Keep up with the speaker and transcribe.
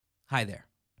Hi there,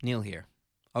 Neil here.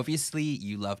 Obviously,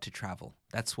 you love to travel.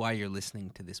 That's why you're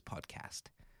listening to this podcast.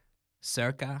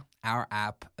 Circa, our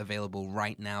app available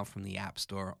right now from the App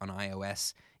Store on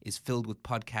iOS, is filled with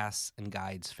podcasts and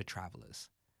guides for travelers.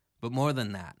 But more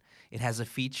than that, it has a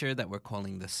feature that we're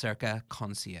calling the Circa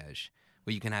Concierge,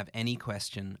 where you can have any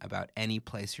question about any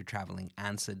place you're traveling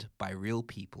answered by real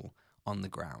people on the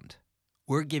ground.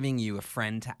 We're giving you a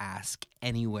friend to ask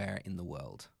anywhere in the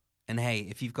world. And hey,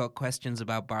 if you've got questions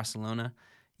about Barcelona,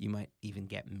 you might even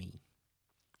get me.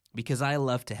 Because I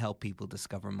love to help people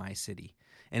discover my city.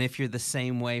 And if you're the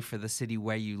same way for the city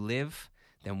where you live,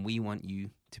 then we want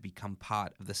you to become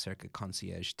part of the Circa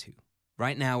Concierge too.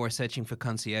 Right now, we're searching for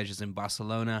concierges in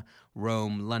Barcelona,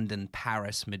 Rome, London,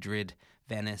 Paris, Madrid,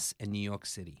 Venice, and New York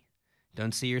City.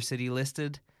 Don't see your city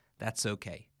listed? That's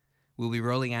okay. We'll be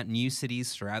rolling out new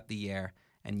cities throughout the year,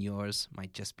 and yours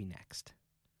might just be next.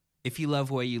 If you love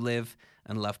where you live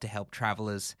and love to help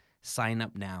travelers, sign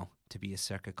up now to be a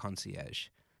Circa Concierge.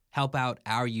 Help out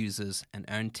our users and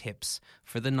earn tips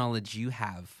for the knowledge you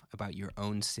have about your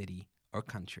own city or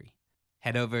country.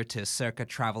 Head over to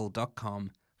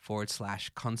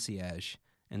circatravel.com/concierge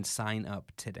and sign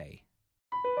up today.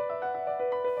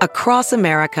 Across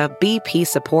America, BP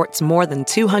supports more than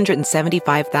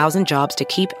 275,000 jobs to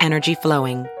keep energy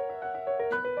flowing.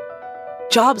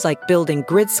 Jobs like building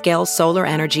grid-scale solar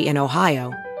energy in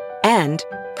Ohio and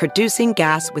producing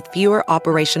gas with fewer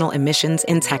operational emissions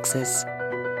in Texas.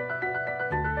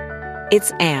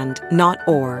 It's and, not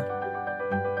or.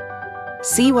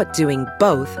 See what doing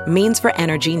both means for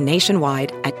energy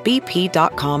nationwide at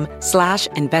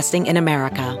bp.com/investing in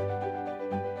America.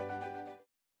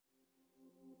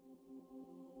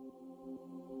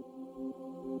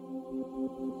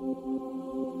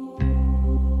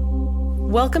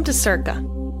 Welcome to Circa.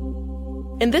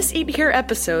 In this Eat Here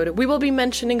episode, we will be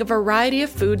mentioning a variety of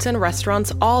foods and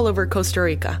restaurants all over Costa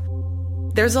Rica.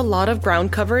 There's a lot of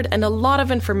ground covered and a lot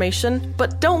of information,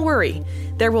 but don't worry,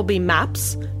 there will be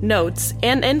maps, notes,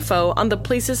 and info on the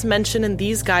places mentioned in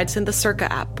these guides in the Circa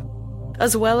app,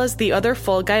 as well as the other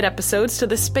full guide episodes to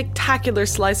this spectacular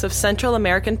slice of Central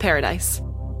American paradise.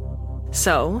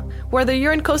 So, whether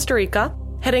you're in Costa Rica,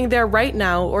 heading there right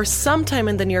now or sometime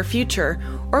in the near future,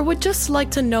 or would just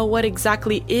like to know what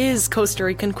exactly is Costa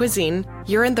Rican cuisine,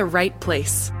 you're in the right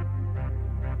place.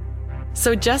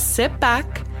 So just sit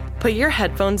back, put your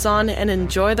headphones on, and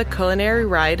enjoy the culinary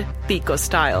ride, Tico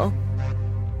style.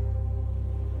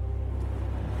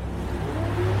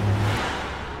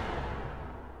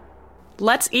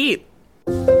 Let's eat!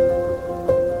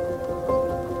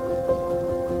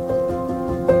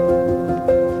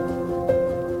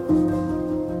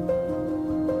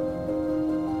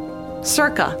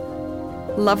 Circa.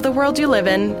 Love the world you live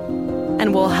in,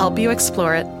 and we'll help you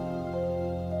explore it.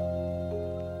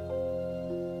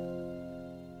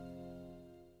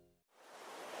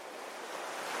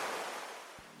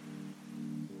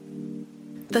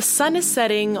 The sun is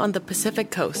setting on the Pacific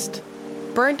coast.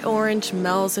 Burnt orange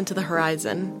melts into the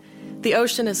horizon. The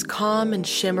ocean is calm and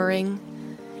shimmering.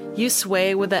 You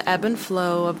sway with the ebb and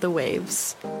flow of the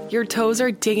waves. Your toes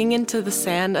are digging into the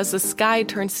sand as the sky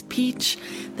turns peach,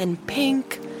 then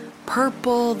pink,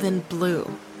 purple, then blue.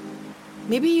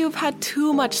 Maybe you've had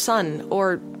too much sun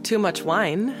or too much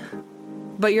wine,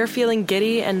 but you're feeling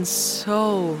giddy and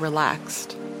so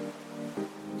relaxed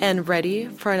and ready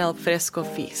for an al fresco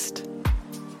feast.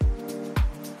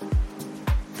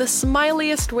 The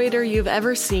smiliest waiter you've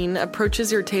ever seen approaches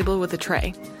your table with a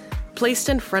tray. Placed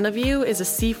in front of you is a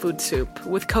seafood soup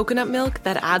with coconut milk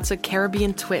that adds a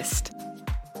Caribbean twist.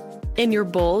 In your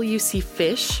bowl, you see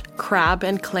fish, crab,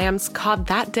 and clams caught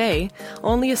that day,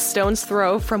 only a stone's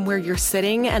throw from where you're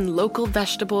sitting, and local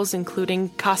vegetables including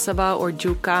cassava or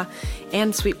yuca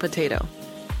and sweet potato.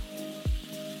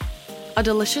 A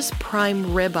delicious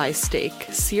prime ribeye steak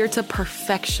seared to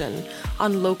perfection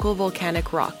on local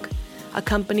volcanic rock,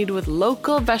 accompanied with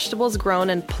local vegetables grown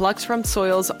and plucked from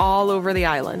soils all over the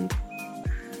island.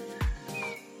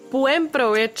 Buen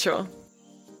provecho!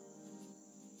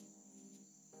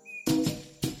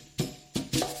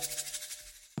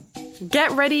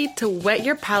 Get ready to wet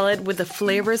your palate with the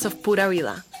flavors of pura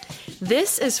vida.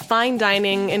 This is fine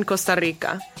dining in Costa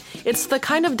Rica. It's the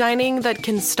kind of dining that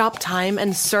can stop time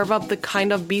and serve up the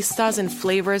kind of vistas and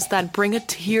flavors that bring a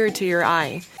tear to your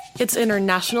eye. It's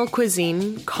international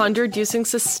cuisine, conjured using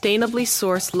sustainably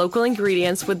sourced local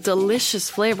ingredients with delicious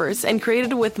flavors and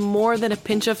created with more than a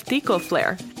pinch of tico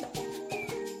flair.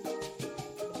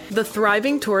 The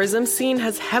thriving tourism scene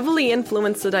has heavily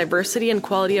influenced the diversity and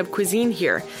quality of cuisine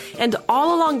here, and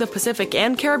all along the Pacific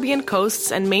and Caribbean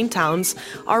coasts and main towns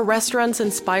are restaurants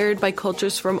inspired by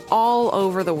cultures from all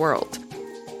over the world.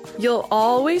 You'll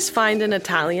always find an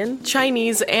Italian,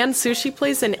 Chinese, and sushi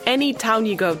place in any town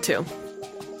you go to.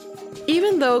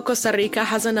 Even though Costa Rica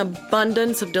has an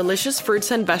abundance of delicious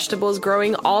fruits and vegetables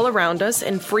growing all around us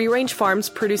and free-range farms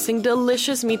producing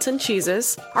delicious meats and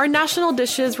cheeses, our national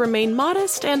dishes remain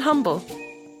modest and humble.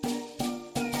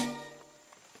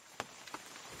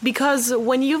 Because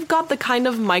when you've got the kind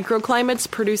of microclimates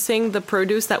producing the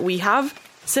produce that we have,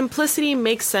 simplicity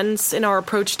makes sense in our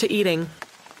approach to eating.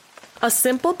 A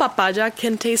simple papaya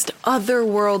can taste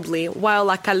otherworldly, while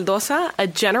la caldosa, a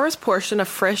generous portion of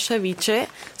fresh ceviche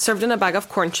served in a bag of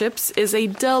corn chips, is a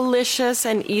delicious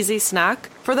and easy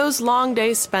snack for those long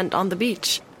days spent on the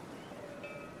beach.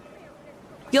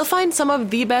 You'll find some of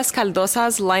the best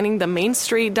caldosas lining the main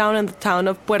street down in the town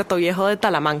of Puerto Viejo de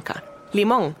Talamanca,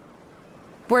 Limón,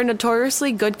 where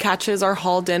notoriously good catches are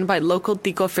hauled in by local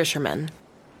tico fishermen.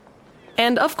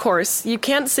 And of course, you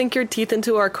can't sink your teeth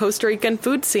into our Costa Rican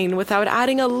food scene without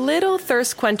adding a little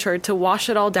thirst quencher to wash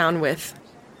it all down with.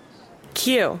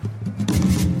 Q.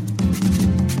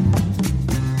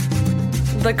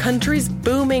 The country's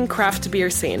booming craft beer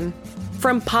scene.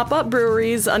 From pop-up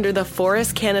breweries under the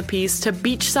forest canopies to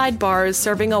beachside bars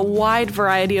serving a wide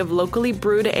variety of locally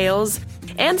brewed ales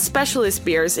and specialist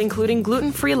beers including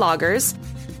gluten-free lagers,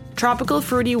 tropical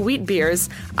fruity wheat beers,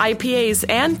 IPAs,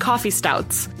 and coffee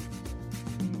stouts.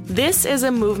 This is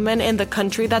a movement in the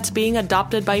country that's being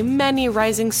adopted by many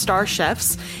rising star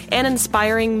chefs and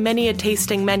inspiring many a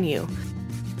tasting menu.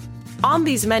 On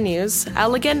these menus,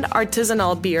 elegant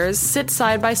artisanal beers sit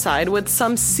side by side with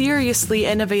some seriously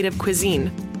innovative cuisine.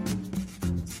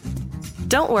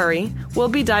 Don't worry, we'll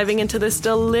be diving into this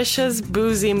delicious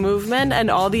boozy movement and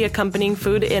all the accompanying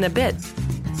food in a bit.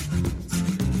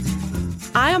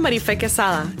 I am Marife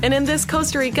Quesada, and in this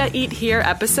Costa Rica Eat Here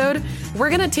episode, we're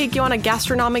going to take you on a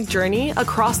gastronomic journey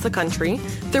across the country,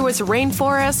 through its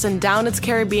rainforests and down its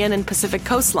Caribbean and Pacific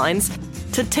coastlines,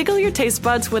 to tickle your taste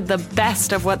buds with the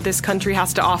best of what this country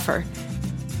has to offer.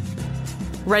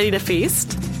 Ready to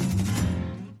feast?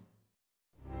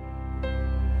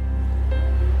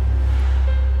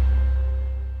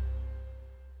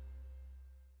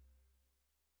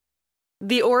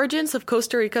 The origins of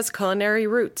Costa Rica's culinary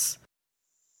roots.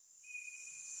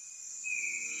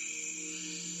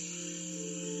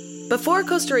 Before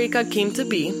Costa Rica came to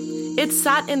be, it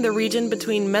sat in the region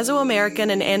between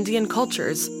Mesoamerican and Andean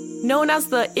cultures, known as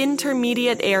the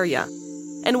Intermediate Area,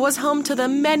 and was home to the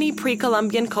many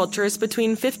pre-Columbian cultures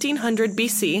between 1500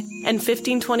 BC and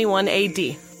 1521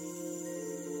 AD.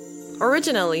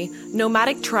 Originally,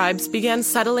 nomadic tribes began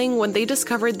settling when they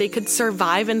discovered they could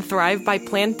survive and thrive by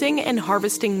planting and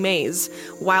harvesting maize,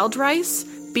 wild rice,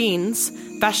 beans,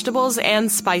 vegetables,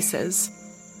 and spices.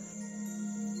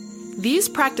 These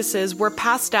practices were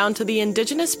passed down to the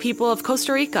indigenous people of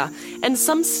Costa Rica, and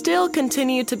some still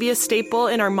continue to be a staple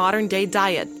in our modern-day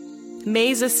diet.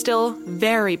 Maize is still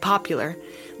very popular.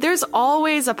 There's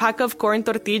always a pack of corn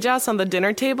tortillas on the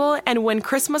dinner table, and when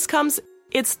Christmas comes,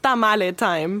 it's tamale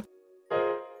time.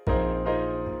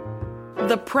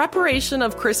 The preparation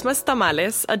of Christmas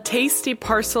tamales, a tasty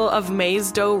parcel of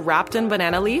maize dough wrapped in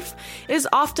banana leaf, is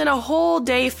often a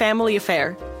whole-day family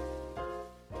affair.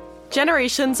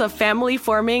 Generations of family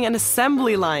forming an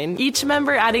assembly line, each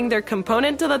member adding their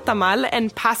component to the tamal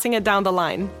and passing it down the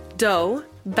line. Dough,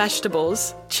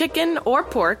 vegetables, chicken or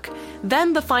pork,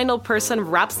 then the final person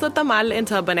wraps the tamal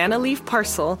into a banana leaf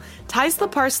parcel, ties the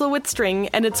parcel with string,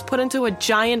 and it's put into a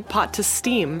giant pot to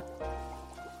steam.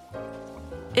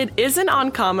 It isn't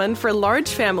uncommon for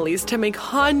large families to make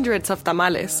hundreds of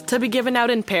tamales to be given out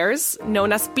in pairs,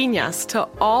 known as piñas, to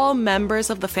all members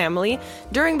of the family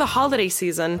during the holiday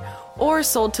season, or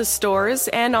sold to stores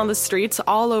and on the streets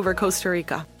all over Costa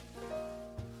Rica.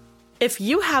 If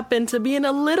you happen to be in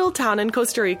a little town in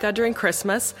Costa Rica during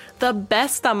Christmas, the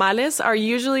best tamales are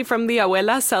usually from the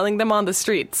abuelas selling them on the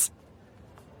streets.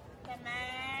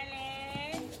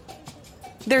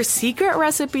 Their secret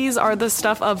recipes are the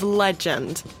stuff of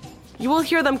legend. You will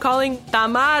hear them calling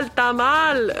tamal,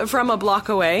 tamal from a block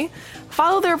away.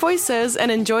 Follow their voices and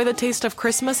enjoy the taste of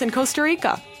Christmas in Costa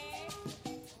Rica.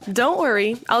 Don't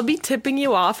worry, I'll be tipping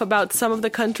you off about some of the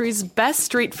country's best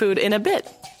street food in a bit.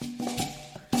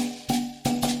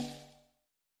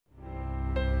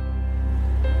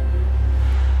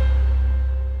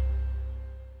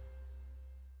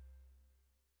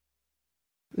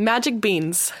 Magic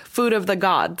beans, food of the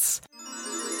gods.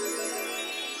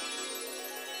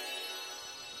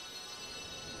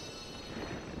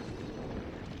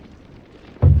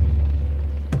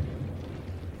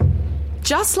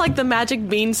 Just like the magic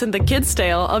beans in the kids'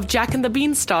 tale of Jack and the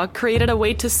Beanstalk created a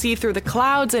way to see through the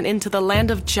clouds and into the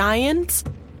land of giants,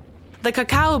 The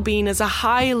cacao bean is a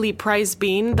highly prized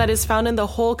bean that is found in the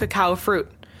whole cacao fruit.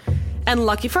 And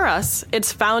lucky for us,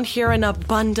 it's found here in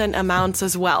abundant amounts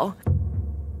as well.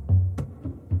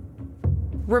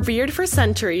 Revered for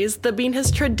centuries, the bean has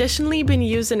traditionally been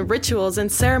used in rituals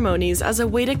and ceremonies as a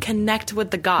way to connect with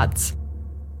the gods.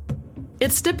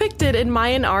 It's depicted in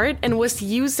Mayan art and was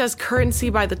used as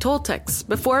currency by the Toltecs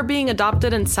before being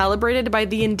adopted and celebrated by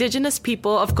the indigenous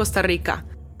people of Costa Rica.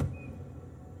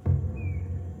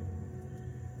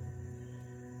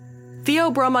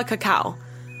 Theobroma cacao.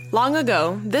 Long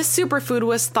ago, this superfood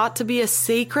was thought to be a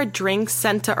sacred drink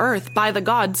sent to Earth by the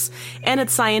gods, and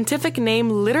its scientific name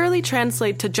literally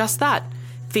translates to just that,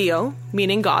 Theo,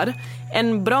 meaning God,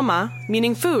 and broma,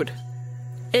 meaning food.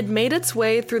 It made its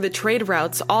way through the trade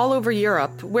routes all over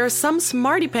Europe, where some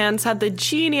smarty-pants had the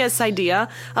genius idea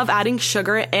of adding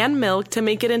sugar and milk to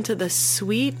make it into the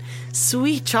sweet,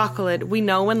 sweet chocolate we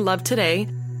know and love today.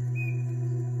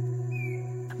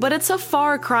 But it's a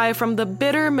far cry from the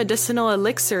bitter medicinal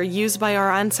elixir used by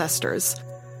our ancestors.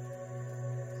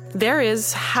 There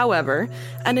is, however,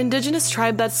 an indigenous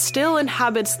tribe that still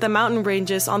inhabits the mountain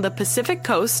ranges on the Pacific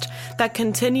coast that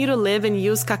continue to live and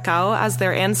use cacao as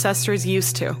their ancestors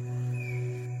used to.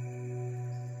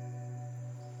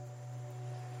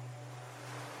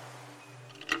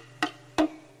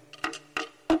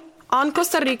 On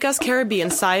Costa Rica's Caribbean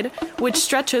side, which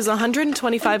stretches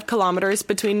 125 kilometers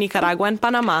between Nicaragua and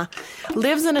Panama,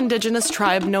 lives an indigenous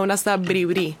tribe known as the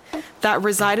Bribri that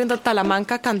reside in the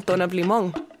Talamanca canton of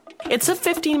Limon. It's a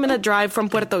 15-minute drive from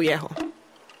Puerto Viejo.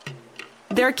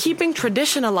 They're keeping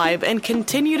tradition alive and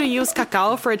continue to use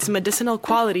cacao for its medicinal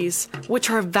qualities, which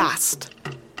are vast.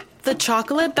 The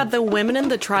chocolate that the women in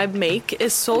the tribe make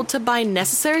is sold to buy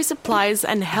necessary supplies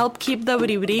and help keep the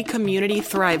Bribri community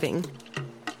thriving.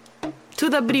 To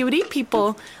the Bribri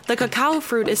people, the cacao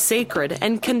fruit is sacred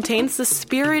and contains the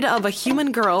spirit of a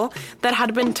human girl that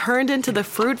had been turned into the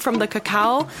fruit from the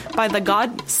cacao by the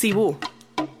god Sibu.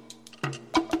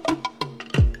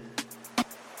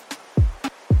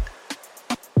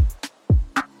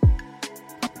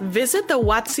 Visit the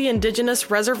Huatzí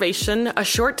Indigenous Reservation, a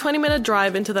short 20-minute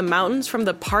drive into the mountains from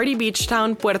the party beach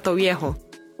town Puerto Viejo.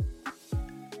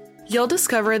 You'll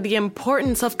discover the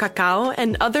importance of cacao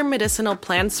and other medicinal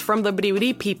plants from the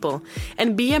Bribri people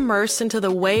and be immersed into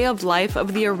the way of life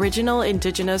of the original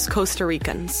indigenous Costa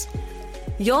Ricans.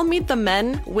 You'll meet the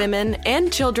men, women,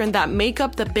 and children that make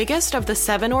up the biggest of the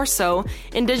 7 or so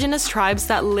indigenous tribes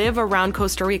that live around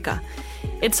Costa Rica.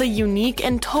 It's a unique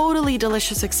and totally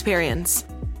delicious experience.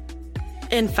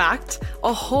 In fact,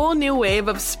 a whole new wave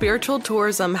of spiritual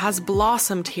tourism has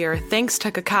blossomed here thanks to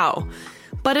cacao.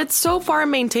 But it's so far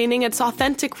maintaining its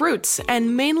authentic roots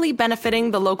and mainly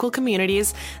benefiting the local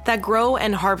communities that grow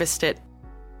and harvest it.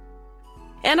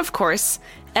 And of course,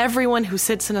 everyone who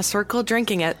sits in a circle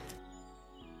drinking it.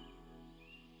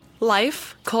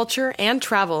 Life, Culture, and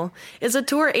Travel is a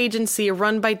tour agency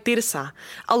run by Tirsa,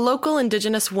 a local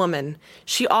indigenous woman.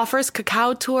 She offers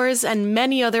cacao tours and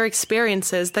many other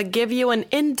experiences that give you an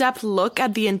in-depth look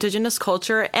at the indigenous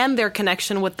culture and their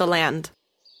connection with the land.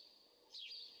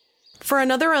 For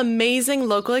another amazing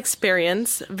local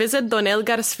experience, visit Don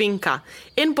Edgar's Finca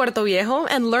in Puerto Viejo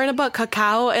and learn about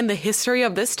cacao and the history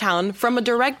of this town from a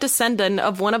direct descendant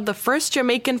of one of the first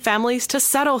Jamaican families to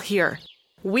settle here.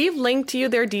 We've linked to you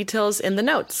their details in the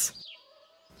notes.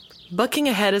 Booking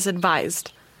ahead is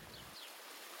advised.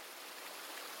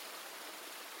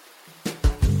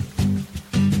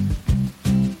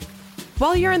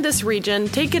 While you're in this region,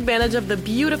 take advantage of the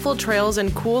beautiful trails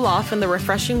and cool off in the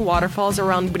refreshing waterfalls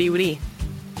around Bribri.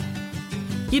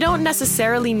 You don't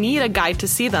necessarily need a guide to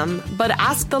see them, but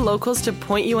ask the locals to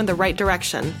point you in the right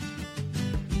direction.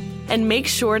 And make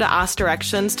sure to ask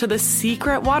directions to the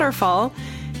secret waterfall.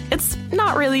 It's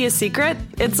not really a secret,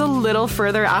 it's a little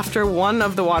further after one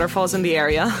of the waterfalls in the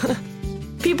area.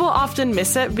 People often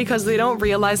miss it because they don't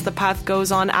realize the path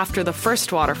goes on after the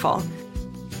first waterfall.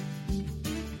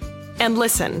 And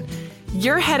listen,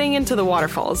 you're heading into the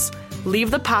waterfalls. Leave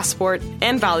the passport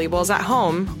and valuables at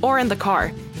home or in the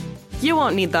car. You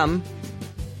won't need them.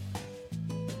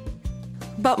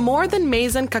 But more than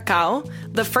maize and cacao,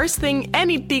 the first thing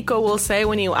any tico will say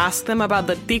when you ask them about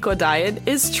the tico diet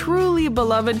is truly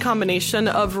beloved combination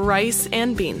of rice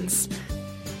and beans.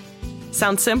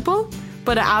 Sounds simple?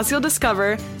 But as you'll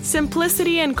discover,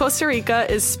 simplicity in Costa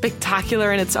Rica is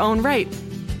spectacular in its own right.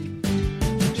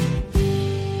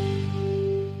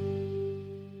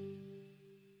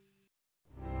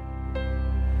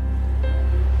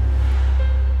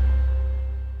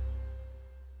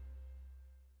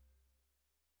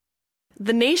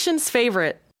 The nation's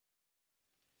favorite.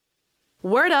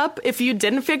 Word up if you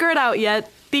didn't figure it out yet,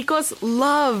 ticos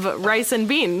love rice and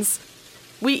beans.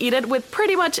 We eat it with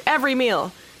pretty much every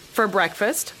meal. For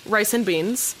breakfast, rice and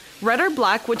beans, red or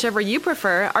black, whichever you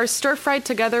prefer, are stir-fried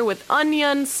together with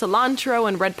onions, cilantro,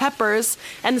 and red peppers,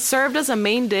 and served as a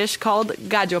main dish called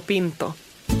gallo pinto.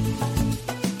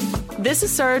 This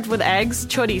is served with eggs,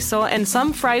 chorizo, and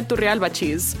some fried turrialba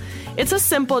cheese. It's a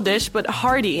simple dish but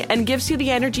hearty and gives you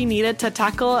the energy needed to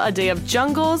tackle a day of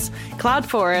jungles, cloud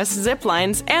forests, zip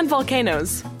lines, and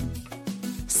volcanoes.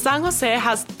 San Jose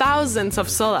has thousands of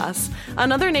sodas,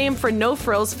 another name for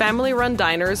no-frills family-run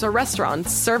diners or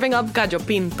restaurants serving up gallo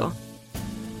pinto.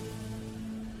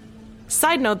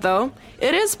 Side note though,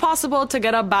 it is possible to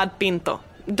get a bad pinto.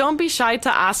 Don't be shy to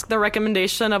ask the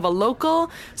recommendation of a local,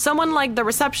 someone like the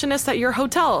receptionist at your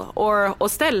hotel, or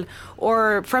hostel,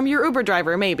 or from your Uber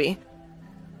driver maybe.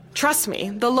 Trust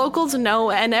me, the locals know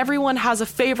and everyone has a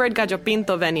favorite gallo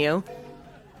pinto venue.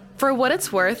 For what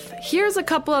it's worth, here's a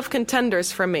couple of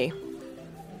contenders from me.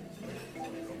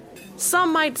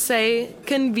 Some might say,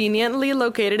 conveniently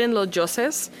located in Los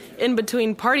Joses, in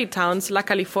between party towns La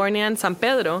California and San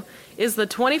Pedro, is the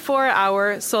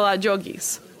 24-hour Soda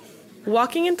Jogis.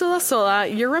 Walking into La Soda,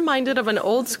 you're reminded of an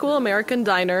old-school American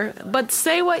diner, but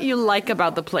say what you like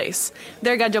about the place.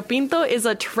 Their gallo pinto is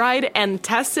a tried and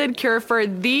tested cure for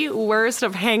the worst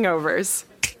of hangovers.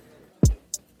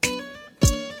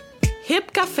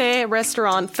 Hip Cafe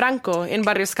restaurant Franco in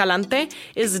Barrio Escalante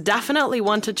is definitely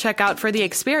one to check out for the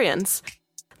experience.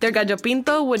 Their gallo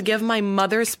pinto would give my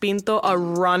mother's pinto a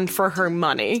run for her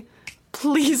money.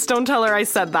 Please don't tell her I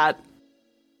said that.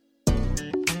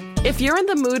 If you're in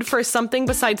the mood for something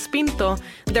besides pinto,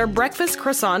 their breakfast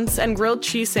croissants and grilled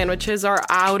cheese sandwiches are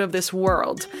out of this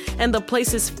world, and the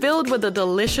place is filled with the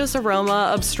delicious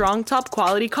aroma of strong top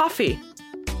quality coffee.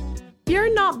 If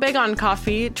you're not big on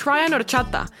coffee, try an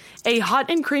horchata, a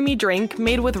hot and creamy drink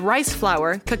made with rice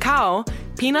flour, cacao,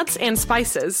 peanuts, and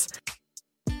spices.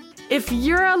 If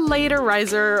you're a later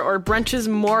riser or brunch is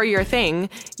more your thing,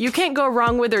 you can't go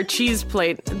wrong with their cheese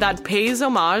plate that pays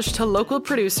homage to local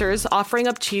producers offering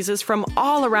up cheeses from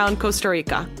all around Costa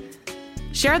Rica.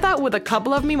 Share that with a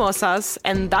couple of mimosas,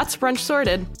 and that's brunch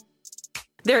sorted.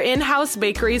 Their in-house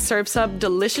bakery serves up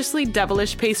deliciously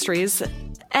devilish pastries,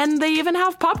 and they even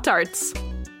have Pop-Tarts.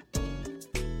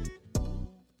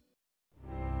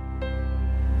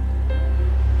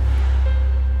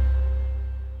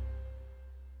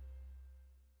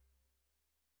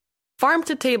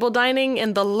 Farm-to-table dining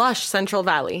in the lush Central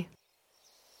Valley.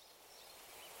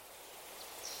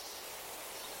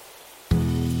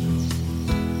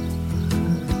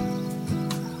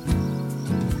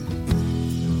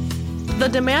 The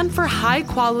demand for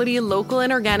high-quality local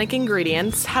and organic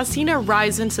ingredients has seen a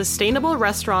rise in sustainable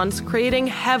restaurants creating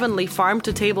heavenly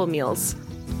farm-to-table meals.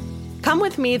 Come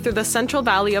with me through the Central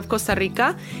Valley of Costa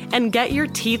Rica and get your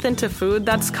teeth into food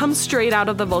that's come straight out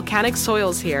of the volcanic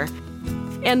soils here.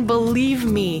 And believe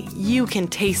me, you can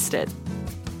taste it.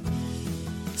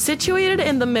 Situated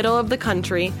in the middle of the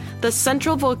country, the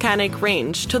Central Volcanic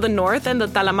Range to the north and the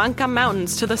Talamanca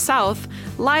Mountains to the south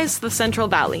lies the Central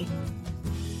Valley.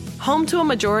 Home to a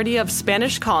majority of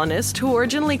Spanish colonists who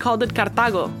originally called it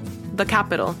Cartago, the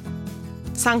capital.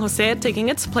 San Jose taking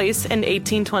its place in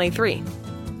 1823.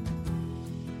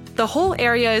 The whole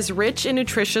area is rich in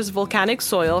nutritious volcanic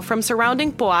soil from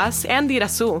surrounding Poás and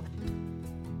Irazu,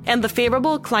 and the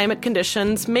favorable climate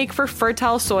conditions make for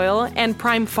fertile soil and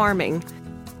prime farming.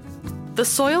 The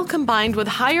soil combined with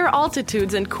higher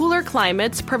altitudes and cooler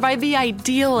climates provide the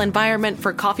ideal environment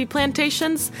for coffee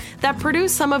plantations that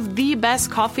produce some of the best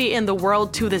coffee in the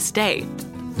world to this day.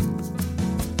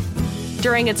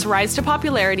 During its rise to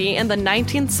popularity in the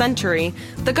 19th century,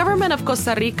 the government of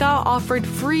Costa Rica offered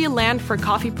free land for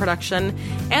coffee production,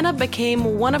 and it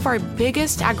became one of our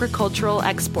biggest agricultural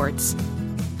exports.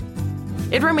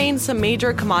 It remains a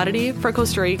major commodity for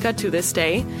Costa Rica to this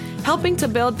day, helping to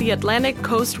build the Atlantic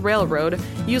Coast Railroad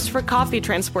used for coffee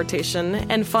transportation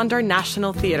and fund our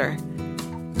national theater.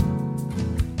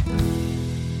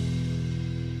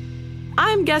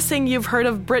 I'm guessing you've heard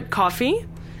of Brit Coffee?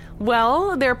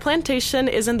 Well, their plantation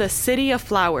is in the City of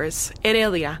Flowers,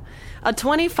 Heredia, a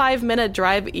 25-minute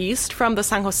drive east from the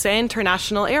San Jose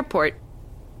International Airport.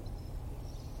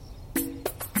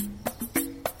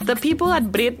 The people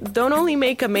at Brit don't only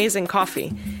make amazing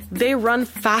coffee, they run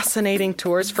fascinating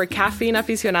tours for caffeine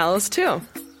aficionados too.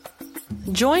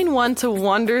 Join one to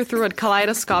wander through a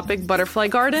kaleidoscopic butterfly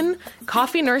garden,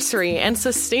 coffee nursery, and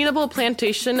sustainable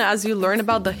plantation as you learn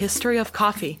about the history of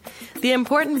coffee, the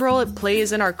important role it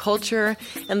plays in our culture,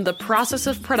 and the process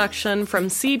of production from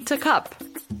seed to cup.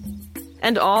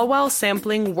 And all while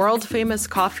sampling world-famous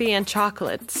coffee and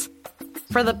chocolates.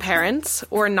 For the parents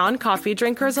or non-coffee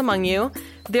drinkers among you,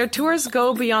 their tours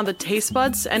go beyond the taste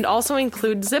buds and also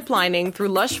include ziplining through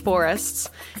lush forests,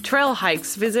 trail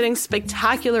hikes, visiting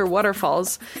spectacular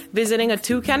waterfalls, visiting a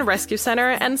toucan rescue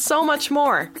center, and so much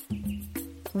more.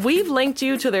 We've linked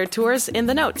you to their tours in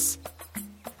the notes.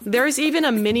 There's even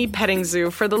a mini petting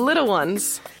zoo for the little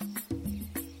ones.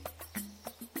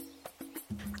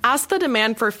 As the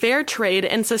demand for fair trade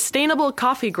and sustainable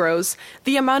coffee grows,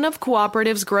 the amount of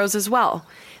cooperatives grows as well.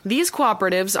 These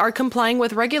cooperatives are complying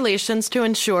with regulations to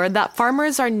ensure that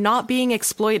farmers are not being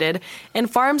exploited and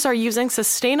farms are using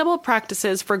sustainable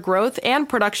practices for growth and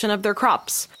production of their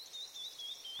crops.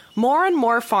 More and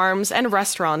more farms and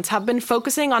restaurants have been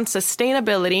focusing on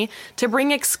sustainability to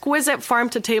bring exquisite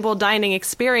farm-to-table dining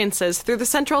experiences through the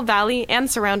Central Valley and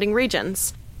surrounding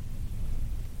regions.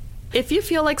 If you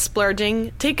feel like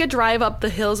splurging, take a drive up the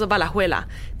hills of Alajuela,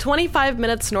 25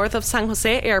 minutes north of San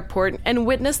Jose Airport, and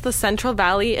witness the Central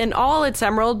Valley in all its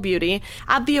emerald beauty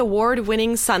at the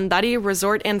award-winning Sandari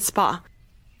Resort and Spa.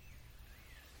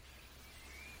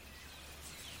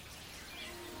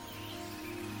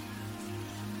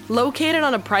 Located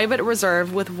on a private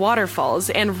reserve with waterfalls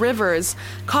and rivers,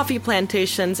 coffee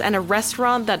plantations, and a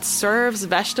restaurant that serves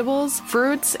vegetables,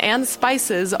 fruits, and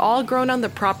spices all grown on the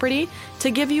property to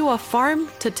give you a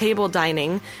farm-to-table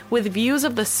dining with views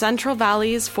of the Central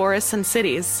Valley's forests and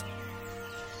cities.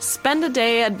 Spend a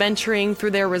day adventuring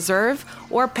through their reserve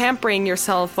or pampering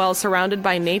yourself while surrounded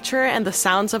by nature and the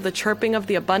sounds of the chirping of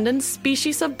the abundant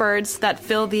species of birds that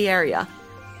fill the area.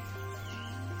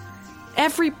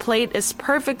 Every plate is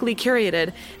perfectly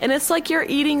curated, and it's like you're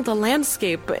eating the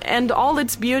landscape and all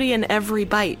its beauty in every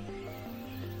bite.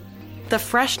 The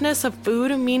freshness of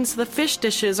food means the fish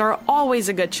dishes are always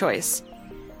a good choice.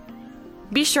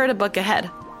 Be sure to book ahead.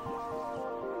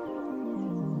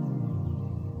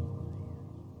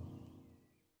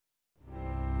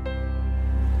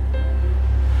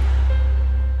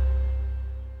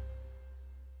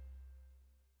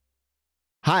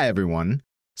 Hi, everyone.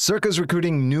 Circa's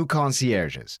recruiting new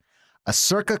concierges. A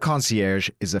Circa concierge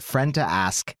is a friend to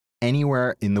ask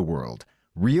anywhere in the world.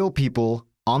 Real people,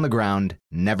 on the ground,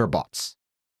 never bots.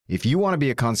 If you want to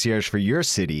be a concierge for your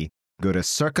city, go to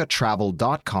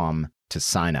circatravel.com to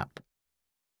sign up.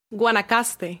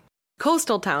 Guanacaste,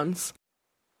 coastal towns.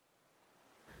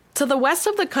 To the west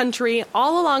of the country,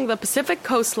 all along the Pacific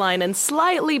coastline and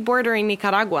slightly bordering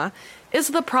Nicaragua, is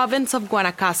the province of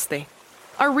Guanacaste.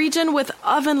 A region with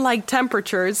oven-like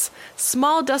temperatures,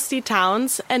 small dusty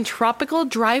towns, and tropical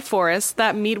dry forests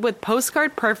that meet with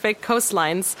postcard-perfect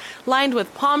coastlines lined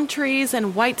with palm trees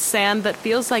and white sand that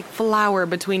feels like flour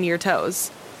between your toes.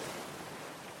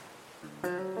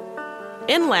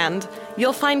 Inland,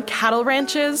 you'll find cattle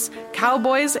ranches,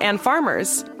 cowboys, and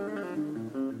farmers.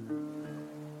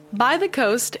 By the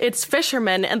coast, it's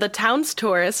fishermen and the town's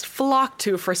tourists flock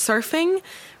to for surfing,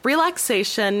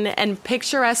 relaxation, and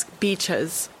picturesque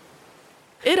beaches.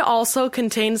 It also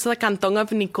contains the Canton of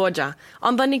Nicoya,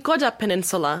 on the Nicoya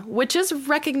Peninsula, which is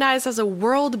recognized as a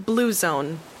World Blue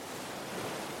Zone.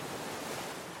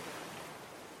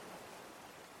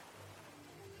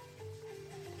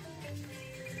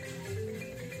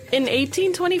 In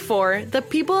 1824, the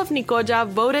people of Nicoya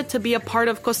voted to be a part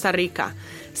of Costa Rica.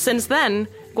 Since then,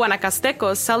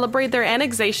 Guanacastecos celebrate their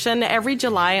annexation every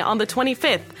July on the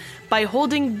 25th by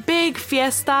holding big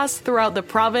fiestas throughout the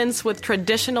province with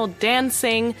traditional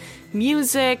dancing,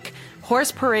 music,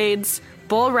 horse parades,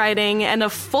 bull riding, and a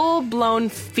full-blown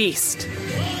feast.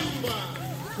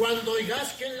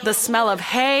 The smell of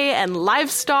hay and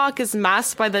livestock is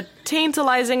masked by the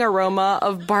tantalizing aroma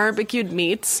of barbecued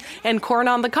meats and corn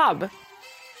on the cob.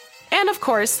 And of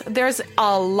course, there's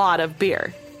a lot of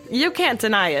beer. You can't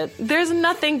deny it. There's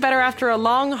nothing better after a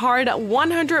long, hard,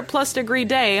 100-plus degree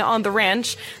day on the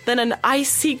ranch than an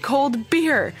icy cold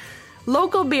beer.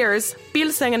 Local beers,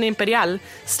 Pilsen and Imperial,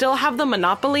 still have the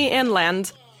monopoly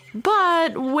inland.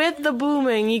 But with the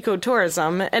booming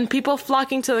ecotourism and people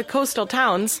flocking to the coastal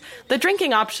towns, the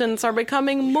drinking options are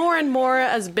becoming more and more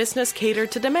as business cater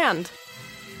to demand.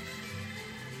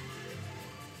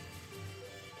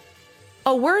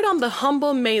 A word on the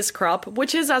humble maize crop,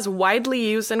 which is as widely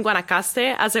used in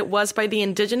Guanacaste as it was by the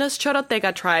indigenous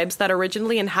Chorotega tribes that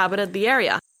originally inhabited the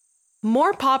area.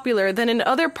 More popular than in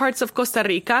other parts of Costa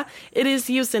Rica, it is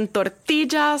used in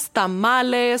tortillas,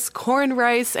 tamales, corn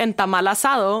rice, and tamal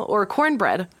asado, or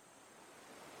cornbread.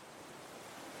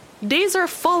 Days are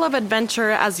full of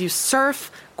adventure as you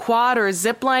surf, quad, or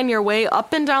zipline your way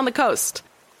up and down the coast.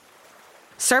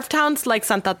 Surf towns like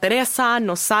Santa Teresa,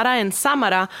 Nosara, and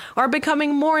Samara are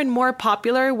becoming more and more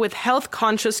popular, with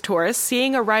health-conscious tourists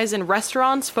seeing a rise in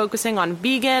restaurants focusing on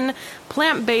vegan,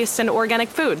 plant-based, and organic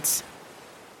foods.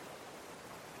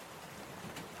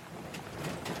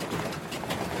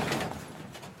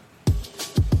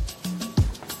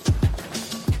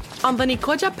 On the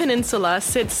Nicoya Peninsula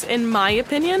sits, in my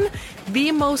opinion,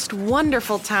 the most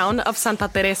wonderful town of Santa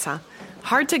Teresa.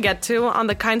 Hard to get to on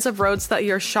the kinds of roads that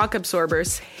your shock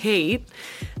absorbers hate.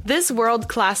 This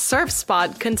world-class surf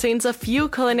spot contains a few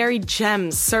culinary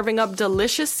gems serving up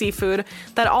delicious seafood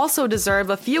that also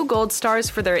deserve a few gold stars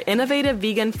for their innovative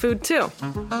vegan food too.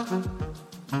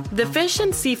 The fish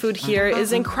and seafood here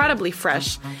is incredibly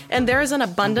fresh, and there is an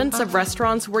abundance of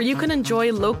restaurants where you can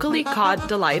enjoy locally caught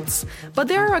delights, but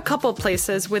there are a couple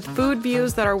places with food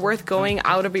views that are worth going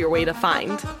out of your way to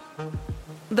find.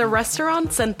 The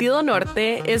restaurant Sentido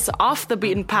Norte is off the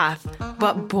beaten path,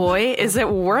 but boy, is it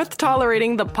worth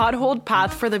tolerating the potholed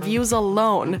path for the views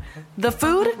alone. The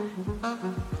food?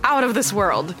 Out of this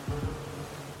world.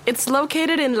 It's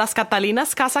located in Las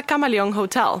Catalinas Casa Camaleón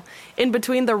Hotel, in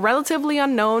between the relatively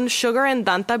unknown Sugar and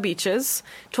Danta beaches,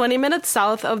 20 minutes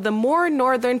south of the more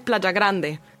northern Playa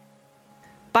Grande.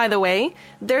 By the way,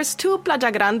 there's two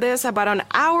Playa Grandes about an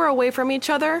hour away from each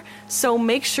other, so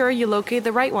make sure you locate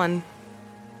the right one.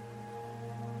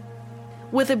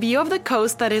 With a view of the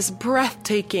coast that is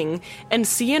breathtaking and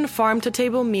sea and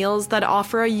farm-to-table meals that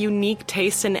offer a unique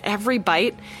taste in every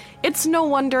bite, it's no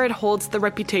wonder it holds the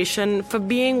reputation for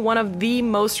being one of the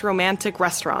most romantic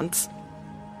restaurants.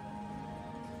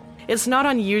 It's not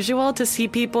unusual to see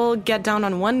people get down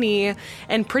on one knee,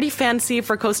 and pretty fancy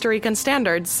for Costa Rican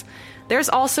standards. There's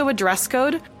also a dress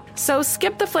code, so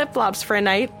skip the flip-flops for a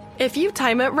night. If you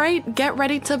time it right, get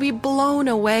ready to be blown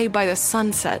away by the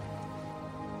sunset.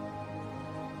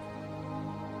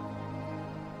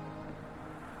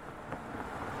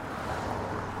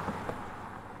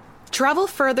 Travel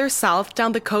further south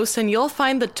down the coast and you'll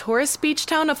find the tourist beach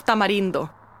town of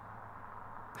Tamarindo.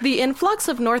 The influx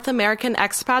of North American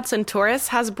expats and tourists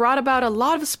has brought about a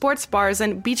lot of sports bars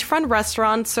and beachfront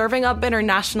restaurants serving up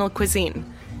international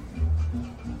cuisine.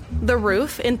 The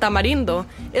Roof in Tamarindo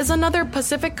is another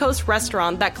Pacific Coast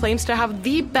restaurant that claims to have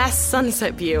the best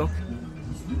sunset view.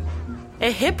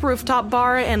 A hip rooftop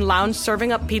bar and lounge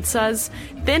serving up pizzas,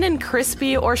 thin and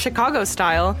crispy or Chicago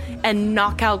style, and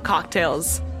knockout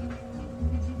cocktails.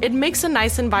 It makes a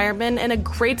nice environment and a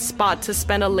great spot to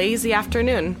spend a lazy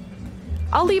afternoon.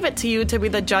 I'll leave it to you to be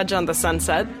the judge on the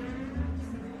sunset.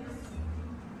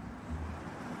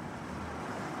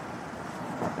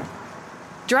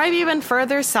 Drive even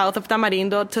further south of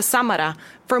Tamarindo to Samara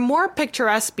for more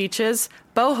picturesque beaches,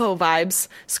 boho vibes,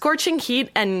 scorching heat,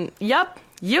 and yup,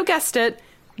 you guessed it,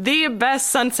 the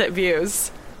best sunset views.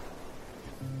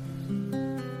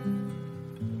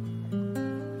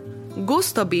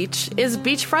 Gusto Beach is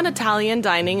beachfront Italian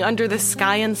dining under the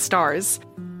sky and stars.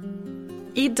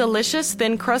 Eat delicious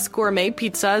thin-crust gourmet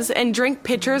pizzas and drink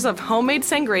pitchers of homemade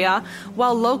sangria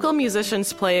while local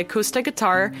musicians play acoustic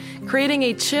guitar, creating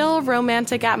a chill,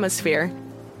 romantic atmosphere.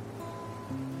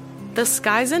 The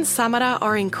skies in Samara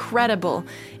are incredible,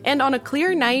 and on a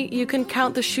clear night, you can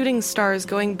count the shooting stars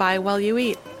going by while you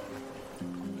eat.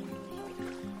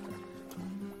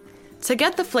 To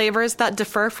get the flavors that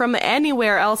differ from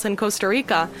anywhere else in Costa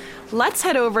Rica, let's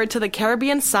head over to the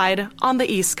Caribbean side on the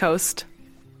East Coast.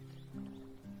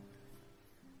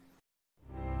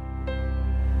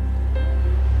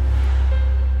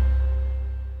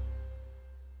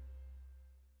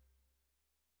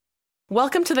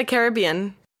 Welcome to the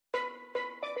Caribbean.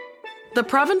 The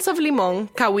province of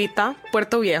Limón, Cahuita,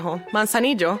 Puerto Viejo,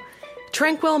 Manzanillo,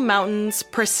 tranquil mountains,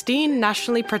 pristine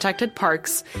nationally protected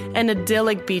parks, and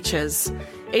idyllic beaches.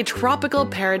 A tropical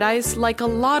paradise like a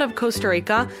lot of Costa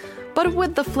Rica, but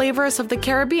with the flavors of the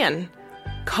Caribbean.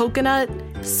 Coconut,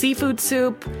 seafood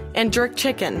soup, and jerk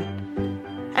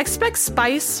chicken. Expect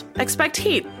spice, expect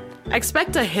heat.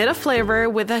 Expect a hit of flavor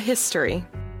with a history.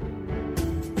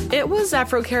 It was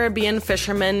Afro-Caribbean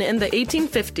fishermen in the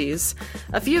 1850s,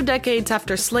 a few decades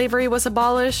after slavery was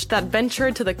abolished, that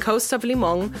ventured to the coast of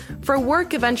Limón for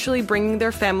work, eventually bringing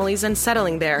their families and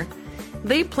settling there.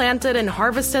 They planted and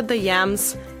harvested the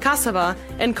yams, cassava,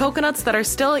 and coconuts that are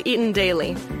still eaten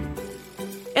daily.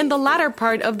 In the latter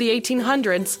part of the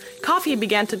 1800s, coffee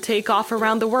began to take off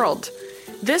around the world.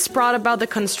 This brought about the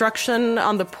construction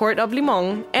on the port of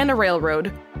Limón and a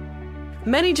railroad.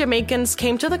 Many Jamaicans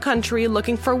came to the country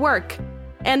looking for work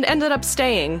and ended up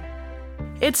staying.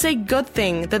 It's a good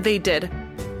thing that they did,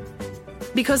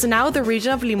 because now the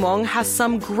region of Limón has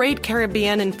some great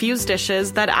Caribbean-infused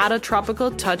dishes that add a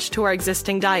tropical touch to our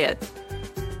existing diet.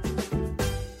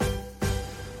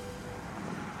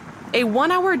 A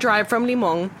 1-hour drive from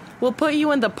Limón will put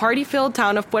you in the party-filled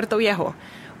town of Puerto Viejo,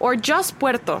 or just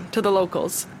Puerto to the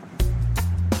locals.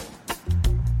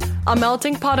 A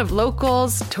melting pot of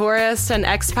locals, tourists, and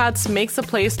expats makes a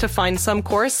place to find some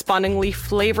correspondingly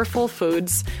flavorful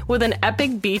foods with an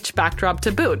epic beach backdrop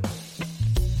to boot.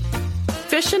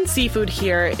 Fish and seafood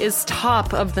here is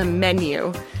top of the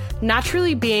menu.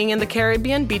 Naturally being in the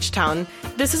Caribbean beach town,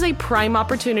 this is a prime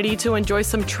opportunity to enjoy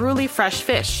some truly fresh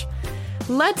fish.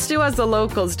 Let's do as the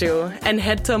locals do and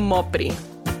head to Mopri.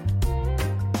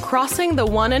 Crossing the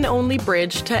one and only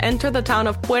bridge to enter the town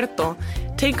of Puerto,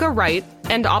 take a right,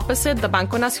 and opposite the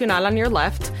Banco Nacional on your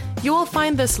left, you will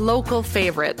find this local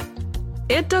favorite.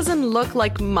 It doesn't look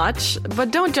like much,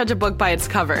 but don't judge a book by its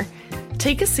cover.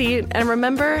 Take a seat and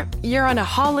remember, you're on a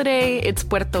holiday, it's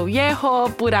Puerto Viejo,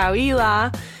 pura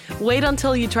vida. Wait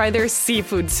until you try their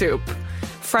seafood soup.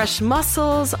 Fresh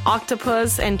mussels,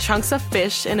 octopus, and chunks of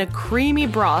fish in a creamy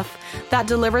broth that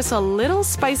delivers a little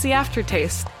spicy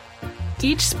aftertaste.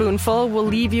 Each spoonful will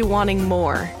leave you wanting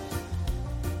more.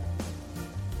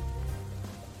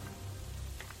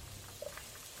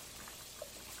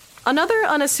 Another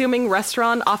unassuming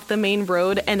restaurant off the main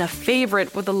road and a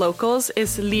favorite with the locals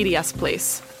is Lydia's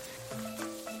Place.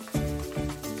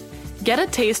 Get a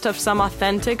taste of some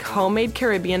authentic homemade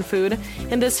Caribbean food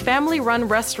in this family-run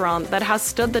restaurant that has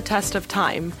stood the test of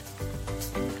time.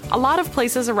 A lot of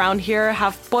places around here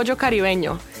have pollo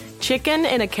caribeño, chicken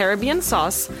in a Caribbean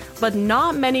sauce, but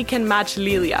not many can match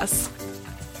Lydia's.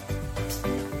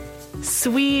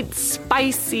 Sweet,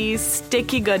 spicy,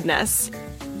 sticky goodness.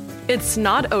 It's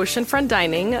not oceanfront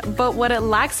dining, but what it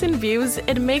lacks in views,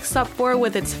 it makes up for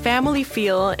with its family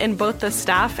feel in both the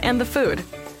staff and the food.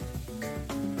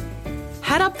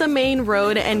 Head up the main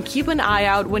road and keep an eye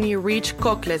out when you reach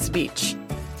Cocles Beach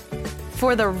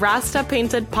for the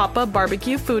Rasta-painted pop-up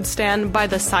barbecue food stand by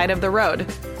the side of the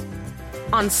road.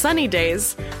 On sunny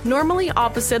days, normally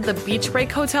opposite the Beach Break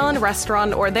Hotel and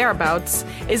Restaurant or thereabouts,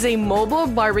 is a mobile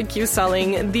barbecue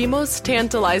selling the most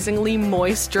tantalizingly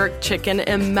moist jerk chicken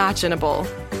imaginable.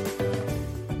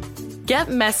 Get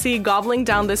messy gobbling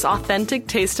down this authentic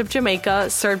taste of Jamaica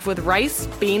served with rice,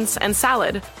 beans, and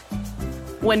salad.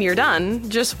 When you're done,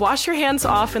 just wash your hands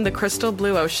off in the crystal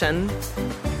blue ocean.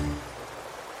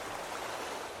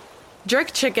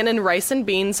 Jerk chicken and rice and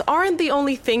beans aren't the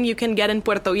only thing you can get in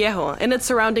Puerto Viejo and its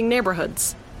surrounding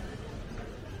neighborhoods.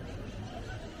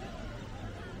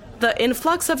 The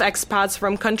influx of expats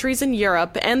from countries in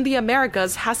Europe and the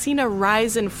Americas has seen a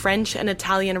rise in French and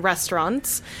Italian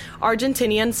restaurants,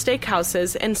 Argentinian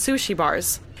steakhouses and sushi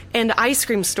bars, and ice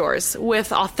cream stores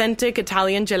with authentic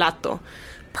Italian gelato.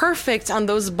 Perfect on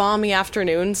those balmy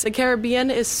afternoons the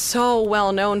Caribbean is so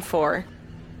well known for.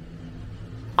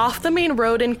 Off the main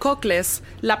road in Cocles,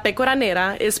 La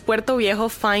Pecoranera is Puerto Viejo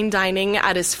fine dining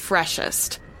at its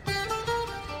freshest.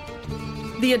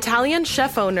 The Italian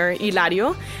chef owner,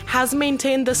 Ilario, has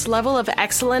maintained this level of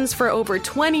excellence for over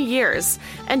 20 years,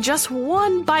 and just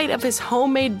one bite of his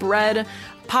homemade bread,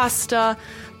 pasta,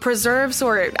 preserves,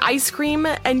 or ice cream,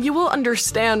 and you will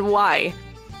understand why.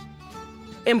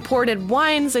 Imported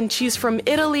wines and cheese from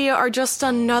Italy are just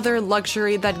another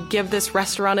luxury that give this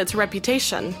restaurant its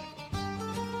reputation.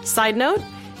 Side note,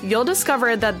 you'll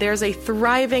discover that there's a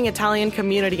thriving Italian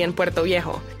community in Puerto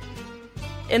Viejo.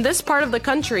 In this part of the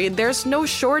country, there's no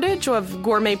shortage of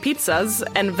gourmet pizzas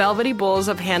and velvety bowls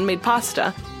of handmade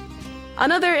pasta.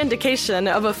 Another indication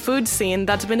of a food scene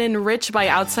that's been enriched by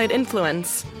outside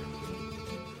influence.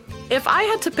 If I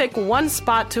had to pick one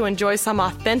spot to enjoy some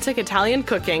authentic Italian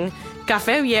cooking,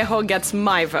 Café Viejo gets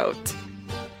my vote.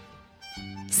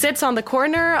 Sits on the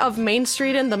corner of Main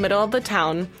Street in the middle of the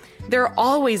town. They're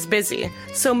always busy,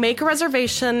 so make a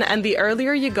reservation and the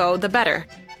earlier you go, the better.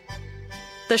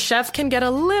 The chef can get a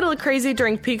little crazy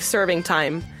during peak serving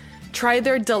time. Try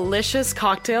their delicious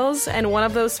cocktails and one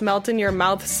of those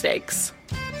melt-in-your-mouth steaks.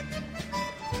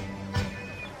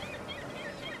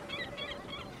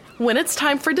 When it's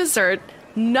time for dessert,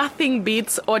 nothing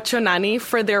beats Ocho Nani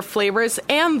for their flavors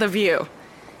and the view.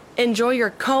 Enjoy your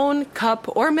cone,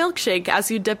 cup, or milkshake as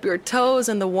you dip your toes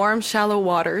in the warm, shallow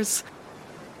waters.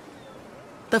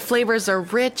 The flavors are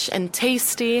rich and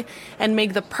tasty and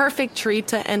make the perfect treat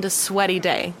to end a sweaty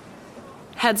day.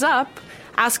 Heads up,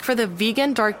 ask for the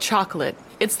vegan dark chocolate.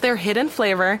 It's their hidden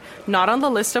flavor, not on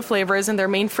the list of flavors in their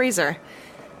main freezer.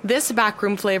 This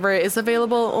backroom flavor is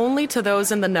available only to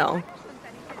those in the know.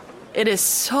 It is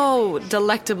so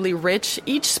delectably rich,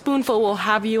 each spoonful will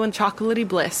have you in chocolatey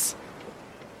bliss.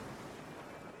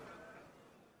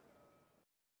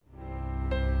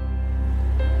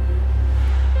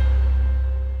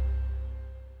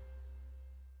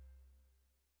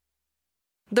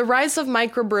 The rise of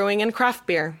microbrewing and craft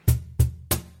beer.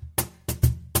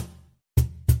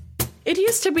 It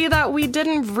used to be that we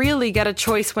didn't really get a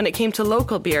choice when it came to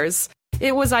local beers.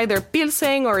 It was either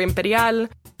Pilsen or Imperial.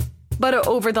 But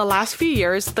over the last few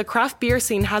years, the craft beer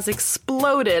scene has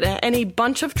exploded, and a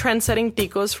bunch of trend-setting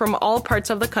ticos from all parts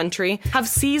of the country have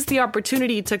seized the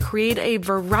opportunity to create a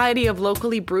variety of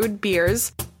locally brewed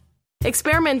beers,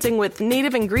 experimenting with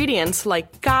native ingredients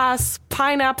like gas,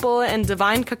 pineapple, and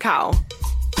divine cacao.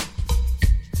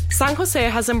 San Jose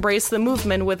has embraced the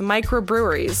movement with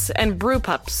microbreweries and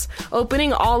brewpubs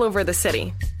opening all over the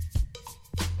city.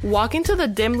 Walk into the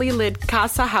dimly lit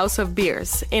Casa House of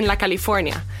Beers in La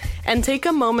California and take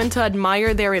a moment to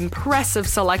admire their impressive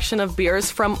selection of beers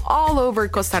from all over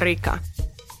Costa Rica.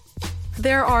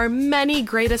 There are many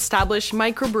great established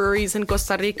microbreweries in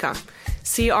Costa Rica.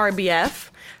 CRBF,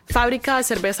 Fábrica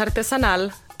de Cerveza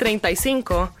Artesanal,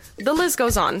 35, the list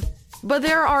goes on. But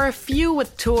there are a few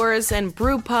with tours and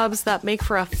brew pubs that make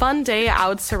for a fun day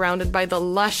out surrounded by the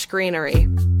lush greenery.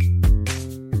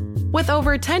 With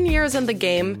over 10 years in the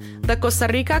game, the Costa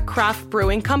Rica Craft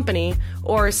Brewing Company,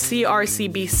 or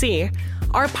CRCBC,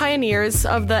 are pioneers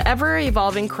of the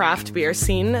ever-evolving craft beer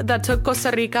scene that took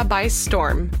Costa Rica by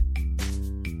storm.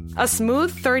 A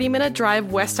smooth 30-minute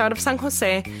drive west out of San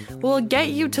Jose will get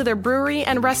you to their brewery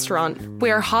and restaurant,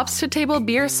 where hops-to-table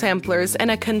beer samplers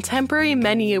and a contemporary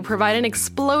menu provide an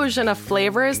explosion of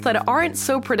flavors that aren't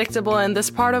so predictable in this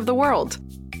part of the world.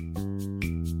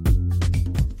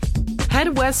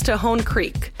 Head west to Hone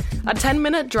Creek. A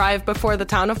 10-minute drive before the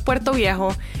town of Puerto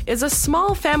Viejo is a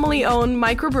small family-owned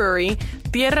microbrewery,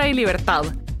 Tierra y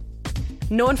Libertad,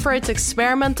 known for its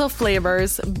experimental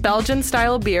flavors,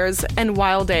 Belgian-style beers, and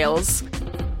wild ales.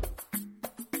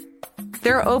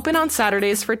 They're open on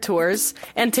Saturdays for tours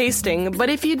and tasting, but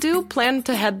if you do plan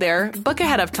to head there, book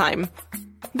ahead of time.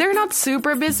 They're not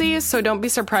super busy, so don't be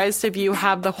surprised if you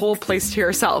have the whole place to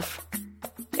yourself.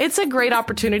 It's a great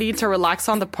opportunity to relax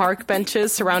on the park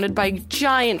benches surrounded by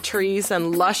giant trees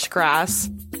and lush grass,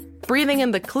 breathing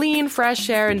in the clean, fresh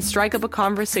air and strike up a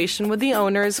conversation with the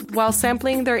owners while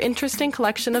sampling their interesting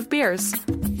collection of beers.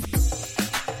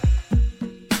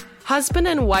 Husband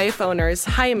and wife owners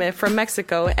Jaime from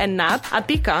Mexico and Nat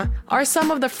Apica are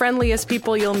some of the friendliest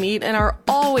people you'll meet and are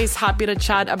always happy to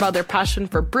chat about their passion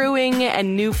for brewing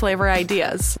and new flavor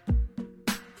ideas.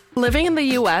 Living in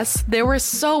the US, they were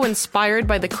so inspired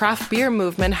by the craft beer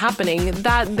movement happening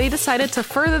that they decided to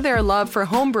further their love for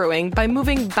homebrewing by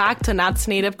moving back to Nat's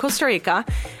native Costa Rica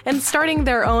and starting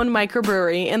their own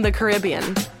microbrewery in the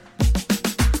Caribbean.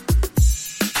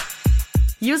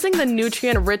 Using the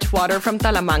nutrient-rich water from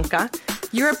Talamanca,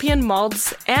 European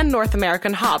malts, and North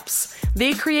American hops,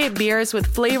 they create beers with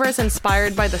flavors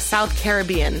inspired by the South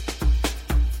Caribbean.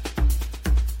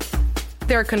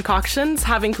 Their concoctions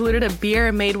have included a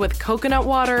beer made with coconut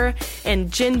water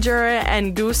and ginger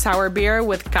and goose sour beer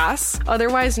with cas,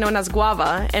 otherwise known as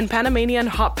guava, and Panamanian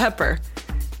hot pepper.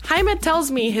 Jaime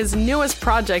tells me his newest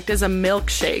project is a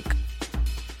milkshake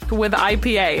with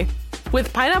IPA,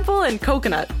 with pineapple and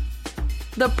coconut.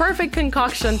 The perfect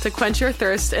concoction to quench your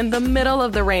thirst in the middle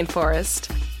of the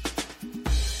rainforest.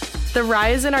 The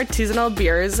rise in artisanal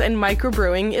beers and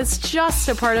microbrewing is just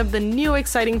a part of the new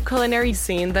exciting culinary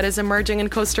scene that is emerging in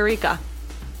Costa Rica.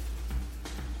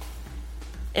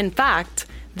 In fact,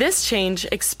 this change,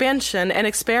 expansion, and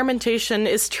experimentation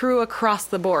is true across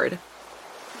the board.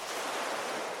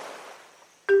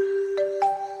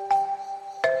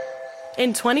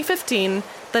 In 2015,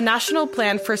 the National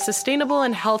Plan for Sustainable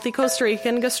and Healthy Costa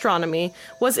Rican Gastronomy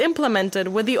was implemented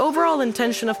with the overall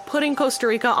intention of putting Costa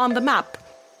Rica on the map.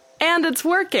 And it's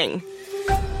working!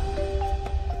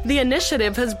 The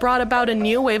initiative has brought about a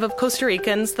new wave of Costa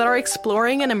Ricans that are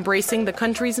exploring and embracing the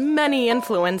country's many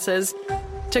influences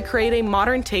to create a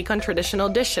modern take on traditional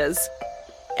dishes.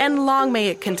 And long may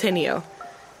it continue.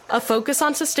 A focus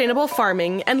on sustainable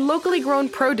farming and locally grown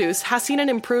produce has seen an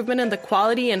improvement in the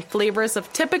quality and flavors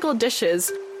of typical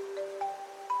dishes,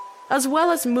 as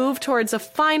well as move towards a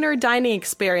finer dining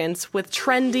experience with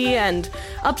trendy and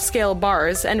upscale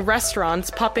bars and restaurants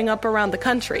popping up around the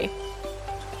country.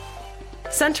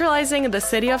 Centralizing in the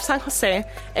city of San Jose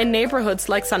and neighborhoods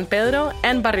like San Pedro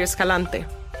and Barrio Escalante.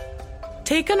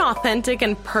 Take an authentic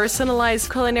and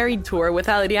personalized culinary tour with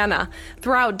Adriana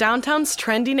throughout downtown's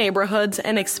trendy neighborhoods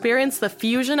and experience the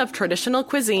fusion of traditional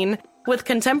cuisine with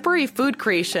contemporary food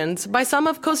creations by some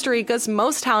of Costa Rica's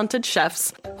most talented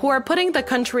chefs who are putting the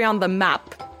country on the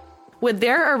map with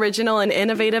their original and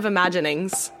innovative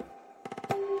imaginings.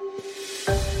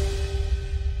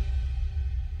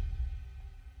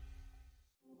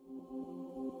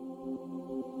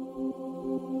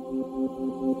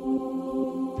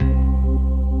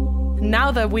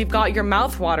 Now that we've got your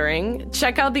mouth watering,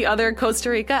 check out the other Costa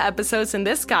Rica episodes in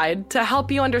this guide to help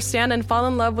you understand and fall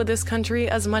in love with this country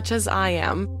as much as I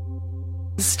am.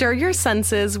 Stir your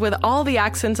senses with all the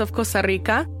accents of Costa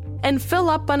Rica and fill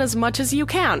up on as much as you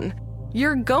can.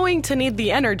 You're going to need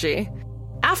the energy.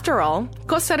 After all,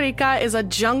 Costa Rica is a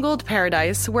jungled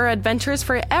paradise where adventures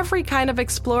for every kind of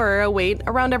explorer await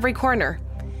around every corner.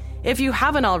 If you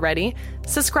haven't already,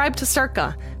 subscribe to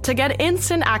Circa to get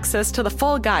instant access to the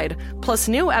full guide, plus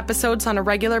new episodes on a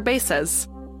regular basis.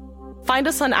 Find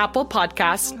us on Apple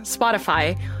Podcasts,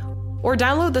 Spotify, or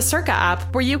download the Circa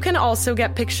app where you can also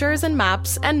get pictures and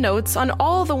maps and notes on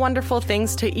all the wonderful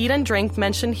things to eat and drink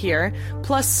mentioned here,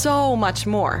 plus so much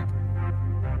more.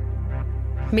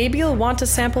 Maybe you'll want to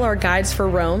sample our guides for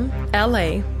Rome,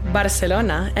 LA,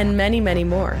 Barcelona, and many, many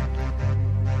more.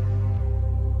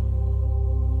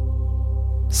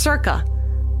 Circa.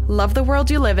 Love the world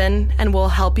you live in, and we'll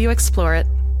help you explore it.